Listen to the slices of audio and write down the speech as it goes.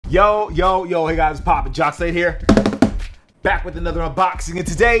Yo, hey guys, poppin', Jacques Slade here. Back with another unboxing, and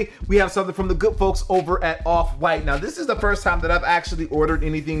today we have something from the good folks over at Off-White. Now, this is the first time that I've actually ordered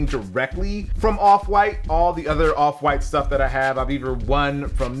anything directly from Off-White. All the other Off-White stuff that I have, I've either won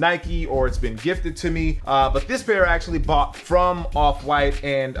from Nike or it's been gifted to me. But this pair I actually bought from Off-White,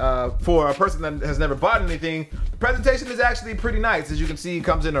 and for a person that has never bought anything, the presentation is actually pretty nice. As you can see, it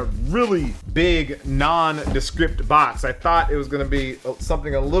comes in a really big nondescript box. I thought it was gonna be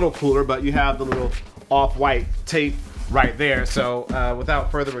something a little cooler, but you have the little Off-White tape right there. So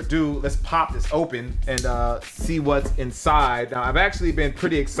without further ado, let's pop this open and see what's inside. Now, I've actually been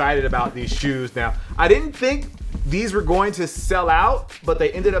pretty excited about these shoes. Now, I didn't think these were going to sell out, but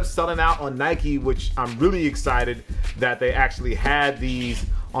they ended up selling out on Nike, which I'm really excited that they actually had these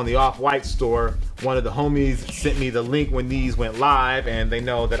on the Off-White store. One of the homies sent me the link when these went live, and they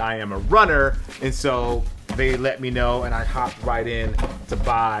know that I am a runner, and so they let me know, and I hopped right in to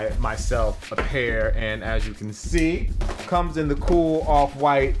buy myself a pair. And as you can see, comes in the cool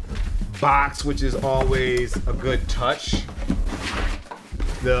Off-White box, which is always a good touch.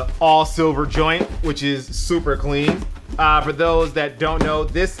 The all silver joint, which is super clean. For those that don't know,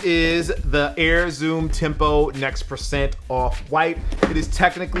 this is the Air Zoom Tempo Next Percent Off-White. It is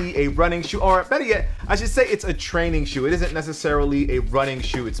technically a running shoe, or better yet, I should say it's a training shoe. It isn't necessarily a running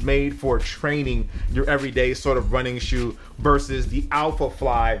shoe. It's made for training, your everyday sort of running shoe, versus the Alpha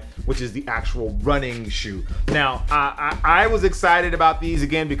Fly, which is the actual running shoe. Now, I was excited about these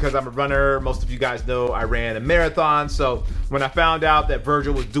again because I'm a runner. Most of you guys know I ran a marathon. So when I found out that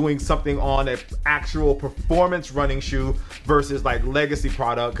Virgil was doing something on an actual performance running shoe versus like legacy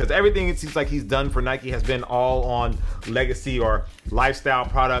product, because everything it seems like he's done for Nike has been all on legacy or lifestyle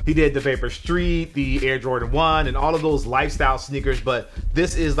product. He did the Vapor Street, the Air Jordan 1, and all of those lifestyle sneakers, but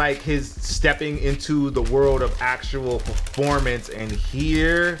this is like his stepping into the world of actual performance, and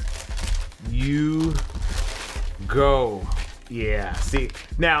here you go. Yeah, see,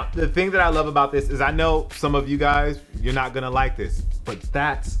 now the thing that I love about this is I know some of you guys, you're not gonna like this, but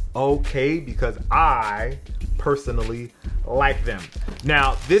that's okay because I personally like them.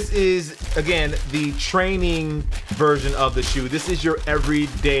 Now, this is, again, the training version of the shoe. This is your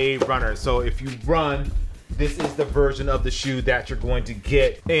everyday runner. So if you run, this is the version of the shoe that you're going to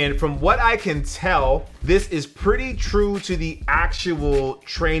get. And from what I can tell, this is pretty true to the actual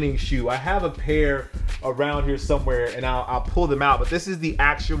training shoe. I have a pair around here somewhere and I'll pull them out, but this is the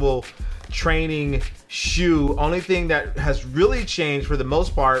actual training shoe. Only thing that has really changed for the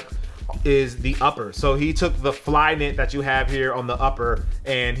most part is the upper. So he took the fly knit that you have here on the upper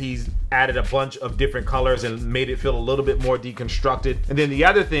and he's added a bunch of different colors and made it feel a little bit more deconstructed. And then the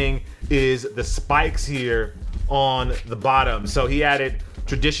other thing is the spikes here on the bottom. So he added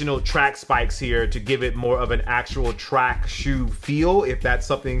traditional track spikes here to give it more of an actual track shoe feel, if that's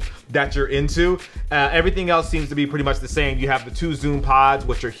something that you're into. Everything else seems to be pretty much the same. You have the two Zoom pods,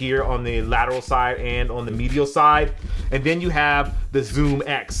 which are here on the lateral side and on the medial side. And then you have the Zoom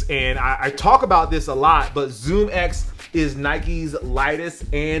X. And I talk about this a lot, but Zoom X is Nike's lightest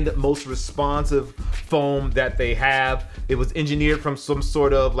and most responsive foam that they have. It was engineered from some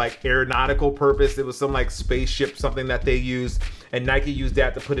sort of like aeronautical purpose. It was some like spaceship, something that they used, and Nike used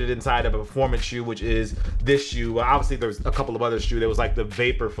that to put it inside of a performance shoe, which is this shoe. Well, obviously there's a couple of other shoes. There was like the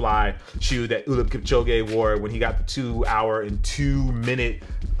Vaporfly shoe that Eliud Kipchoge wore when he got the 2 hour and 2 minute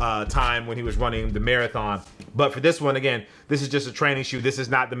time when he was running the marathon. But for this one, again, this is just a training shoe. This is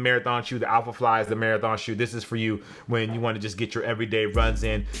not the marathon shoe. The Alpha Fly is the marathon shoe. This is for you when you want to just get your everyday runs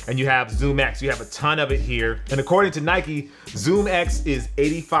in. And you have Zoom X. You have a ton of it here. And according to Nike, Zoom X is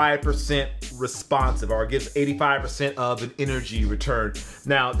 85% responsive, or gives 85% of an energy return.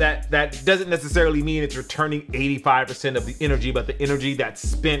 Now, that doesn't necessarily mean it's returning 85% of the energy, but the energy that's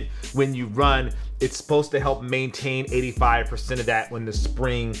spent when you run, it's supposed to help maintain 85% of that when the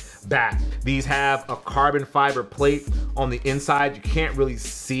spring back. These have a carbon fiber plate on the inside. You can't really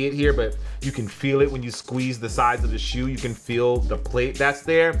see it here, but you can feel it when you squeeze the sides of the shoe. You can feel the plate that's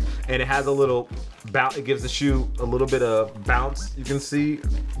there, and it has a little bounce. It gives the shoe a little bit of bounce. You can see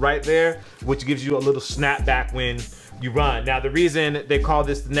right there, which gives you a little snap back when you run. Now, the reason they call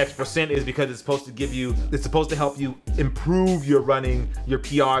this the next percent is because it's supposed to give you, it's supposed to help you improve your running, your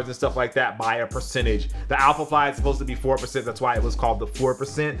PRs and stuff like that by a percentage. The Alpha Fly is supposed to be 4%. That's why it was called the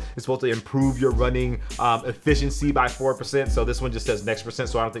 4%. It's supposed to improve your running efficiency by 4%. So this one just says next percent.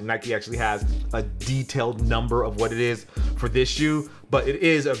 So I don't think Nike actually has a detailed number of what it is for this shoe, but it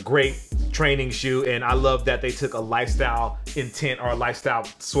is a great training shoe, and I love that they took a lifestyle intent or a lifestyle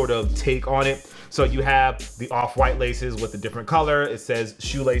sort of take on it. So you have the off-white laces with a different color. It says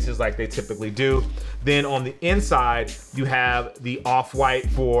shoelaces like they typically do. Then on the inside, you have the off-white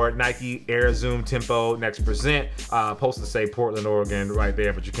for Nike Air Zoom Tempo Next Present. Supposed to say Portland, Oregon right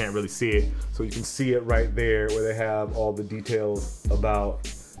there, but you can't really see it. So you can see it right there where they have all the details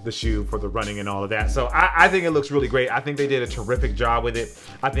about the shoe for the running and all of that. So I think it looks really great. I think they did a terrific job with it.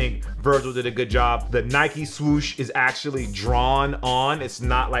 I think Virgil did a good job. The Nike swoosh is actually drawn on. It's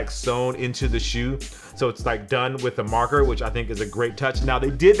not like sewn into the shoe. So it's like done with a marker, which I think is a great touch. Now they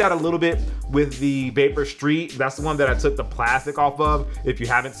did that a little bit with the Vapor Street. That's the one that I took the plastic off of. If you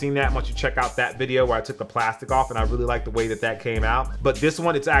haven't seen that, why don't you check out that video where I took the plastic off, and I really like the way that that came out. But this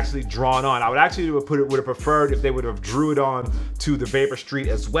one, it's actually drawn on. I would actually would have preferred if they would have drew it on to the Vapor Street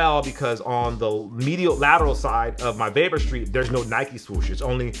as well, because on the medial lateral side of my Vapor Street, there's no Nike swoosh. It's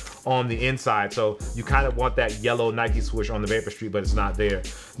only on the inside. So you kind of want that yellow Nike swoosh on the Vapor Street, but it's not there.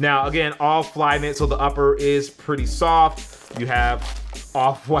 Now, again, all fly knit, so the upper is pretty soft. You have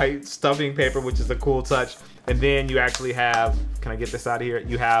off-white stuffing paper, which is a cool touch. And then you actually have, can I get this out of here?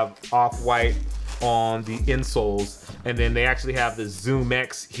 You have off-white on the insoles. And then they actually have the Zoom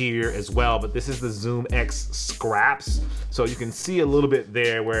X here as well, but this is the Zoom X scraps. So you can see a little bit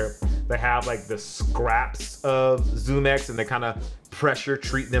there where they have like the scraps of Zoom X, and they kind of pressure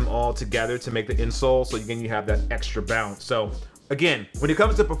treat them all together to make the insole. So again, you have that extra bounce. So again, when it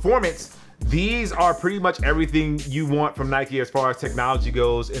comes to performance, these are pretty much everything you want from Nike as far as technology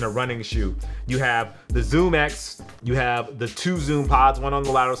goes in a running shoe. You have the Zoom X, you have the 2 Zoom pods, one on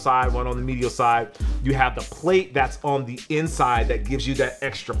the lateral side, one on the medial side. You have the plate that's on the inside that gives you that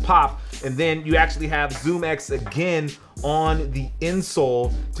extra pop. And then you actually have Zoom X again on the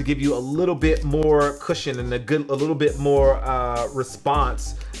insole to give you a little bit more cushion and a little bit more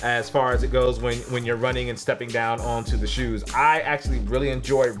response as far as it goes when you're running and stepping down onto the shoes. I actually really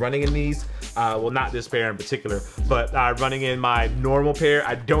enjoy running in these. Well, not this pair in particular, but running in my normal pair.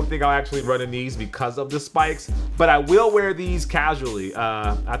 I don't think I'll actually run in these because of the spikes, but I will wear these casually.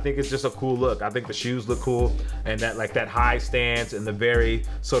 I think it's just a cool look. I think the shoes look cool, and that high stance and the very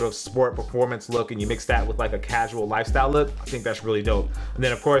sort of sport performance look, and you mix that with like a casual lifestyle look, I think that's really dope. And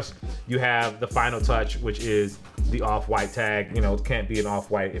then of course you have the final touch, which is the off-white tag. You know, it can't be an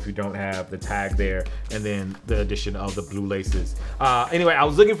off-white if you don't have the tag there, and then the addition of the blue laces. Anyway, I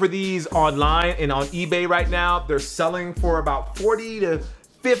was looking for these online and on eBay right now. They're selling for about $40 to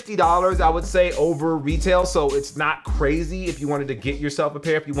 $50, I would say, over retail. So it's not crazy if you wanted to get yourself a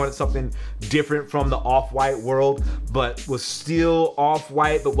pair, if you wanted something different from the off-white world, but was still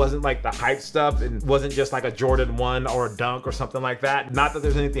off-white, but wasn't like the hype stuff and wasn't just like a Jordan 1 or a Dunk or something like that. Not that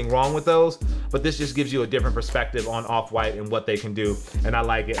there's anything wrong with those, but this just gives you a different perspective on off-white and what they can do. And I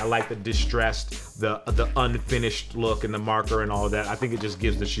like it. I like the distressed, the unfinished look and the marker and all of that. I think it just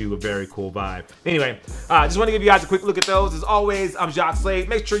gives the shoe a very cool vibe. Anyway, just want to give you guys a quick look at those. As always, I'm Jacques Slade.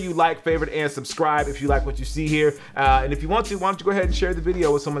 Make sure you like, favorite, and subscribe if you like what you see here. And if you want to, why don't you go ahead and share the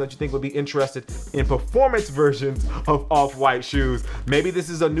video with someone that you think would be interested in performance versions of off-white shoes. Maybe this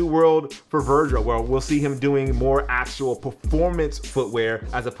is a new world for Virgil, where we'll see him doing more actual performance footwear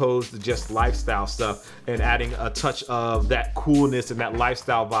as opposed to just lifestyle stuff, and adding a touch of that coolness and that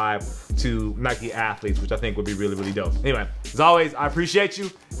lifestyle vibe to Nike athletes, which I think would be really, really dope. Anyway, as always, I appreciate you,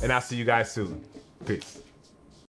 and I'll see you guys soon. Peace.